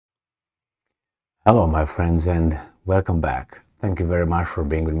Hello, my friends, and welcome back. Thank you very much for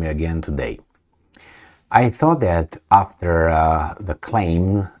being with me again today. I thought that after the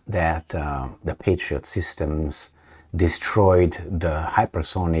claim that the Patriot systems destroyed the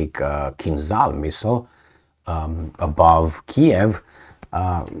hypersonic Kinzhal missile above Kiev,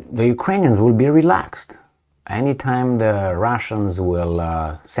 the Ukrainians will be relaxed. Anytime the Russians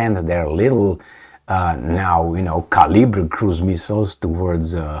will send their little Kalibr cruise missiles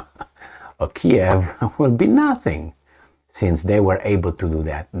towards Kiev will be nothing, since they were able to do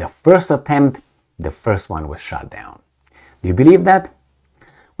that. The first attempt, the first one was shot down. Do you believe that?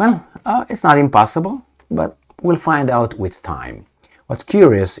 Well, it's not impossible, but we'll find out with time. What's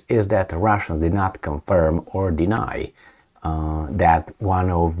curious is that the Russians did not confirm or deny that one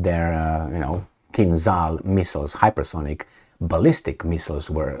of their, Kinzhal missiles, hypersonic ballistic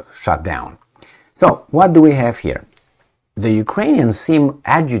missiles, were shot down. So, what do we have here? The Ukrainians seem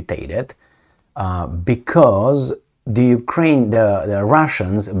agitated because the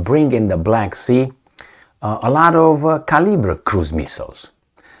Russians bring in the Black Sea a lot of Kalibr cruise missiles.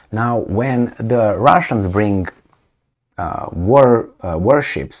 Now, when the Russians bring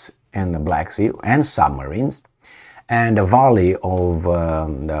warships in the Black Sea and submarines, and a volley of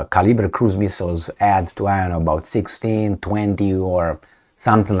the Kalibr cruise missiles adds to, I don't know, about 16, 20 or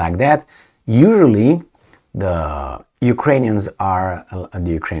something like that, usually the Russians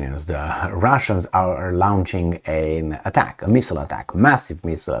are launching an attack, a missile attack, massive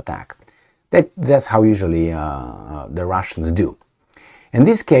missile attack. That's how usually the Russians do. In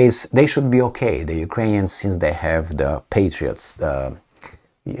this case, they should be okay, the Ukrainians, since they have the Patriots,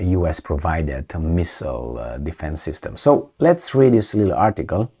 US-provided missile defense system. So let's read this little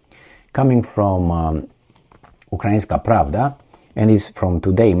article coming from Ukrainska Pravda, and is from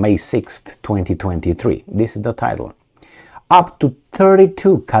today, May 6th, 2023. This is the title. Up to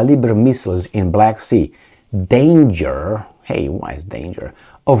 32 Kalibr missiles in Black Sea. Danger, hey, why is danger,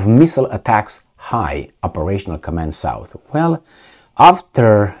 of missile attacks high, Operational Command South. Well,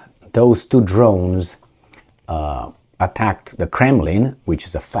 after those two drones attacked the Kremlin, which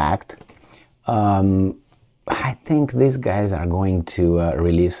is a fact, I think these guys are going to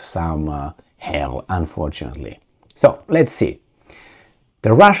release some hell, unfortunately. So, let's see.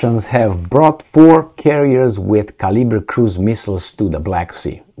 The Russians have brought 4 carriers with Kalibr cruise missiles to the Black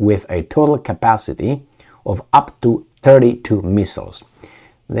Sea, with a total capacity of up to 32 missiles.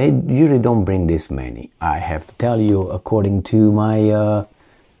 They usually don't bring this many, I have to tell you, according to my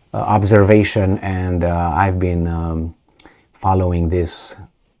observation, and I've been following this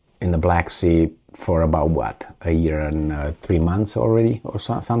in the Black Sea for about, a year and 3 months already, or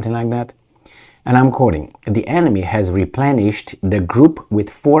something like that. And I'm quoting, "The enemy has replenished the group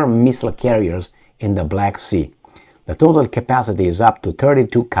with 4 missile carriers in the Black Sea. The total capacity is up to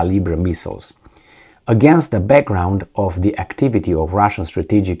 32 Kalibr missiles. Against the background of the activity of Russian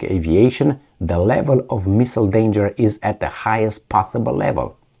strategic aviation, the level of missile danger is at the highest possible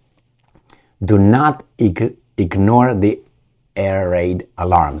level. Do not ignore the air raid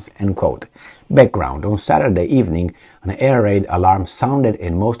alarms," end quote. Background: on Saturday evening, an air raid alarm sounded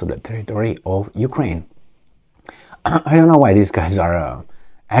in most of the territory of Ukraine. I don't know why these guys are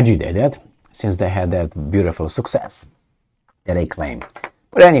agitated, since they had that beautiful success that they claim.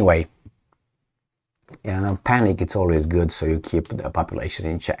 But anyway, panic, it's always good, so you keep the population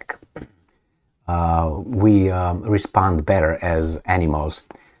in check. We respond better as animals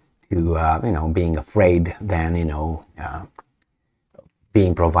to, being afraid than,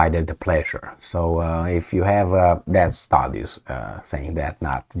 being provided the pleasure. So if you have that studies saying that,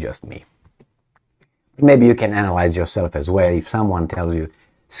 not just me. Maybe you can analyze yourself as well. If someone tells you,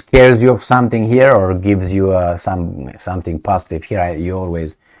 scares you of something here, or gives you something positive here, you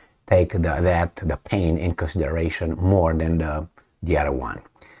always take the pain in consideration more than the other one.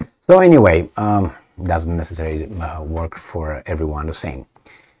 So anyway, doesn't necessarily work for everyone the same.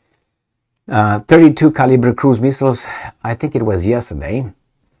 32 Kalibr cruise missiles, I think it was yesterday,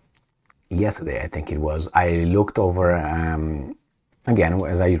 I think it was, I looked over, again,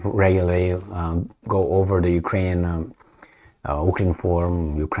 as I regularly go over the Ukrainian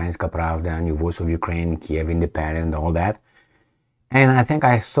Ukrinform, Ukrainska Pravda, New Voice of Ukraine, Kiev Independent, all that. And I think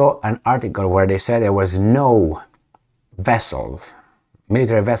I saw an article where they said there was no vessels,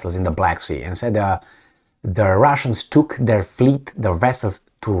 military vessels in the Black Sea, and said the Russians took their fleet, their vessels,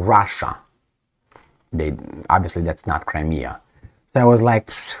 to Russia. Obviously that's not Crimea. So I was like,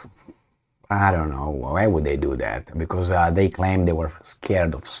 I don't know, why would they do that? Because they claimed they were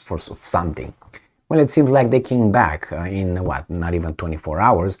scared of something. Well, it seems like they came back in not even 24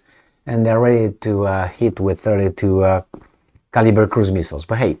 hours, and they're ready to hit with 32 Kalibr cruise missiles.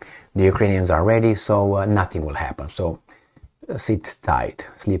 But hey, the Ukrainians are ready, so nothing will happen. So sit tight,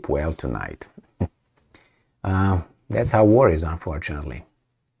 sleep well tonight. That's how war is, unfortunately.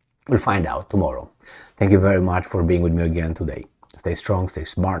 We'll find out tomorrow. Thank you very much for being with me again today. Stay strong, stay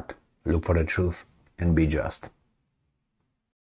smart, look for the truth, and be just.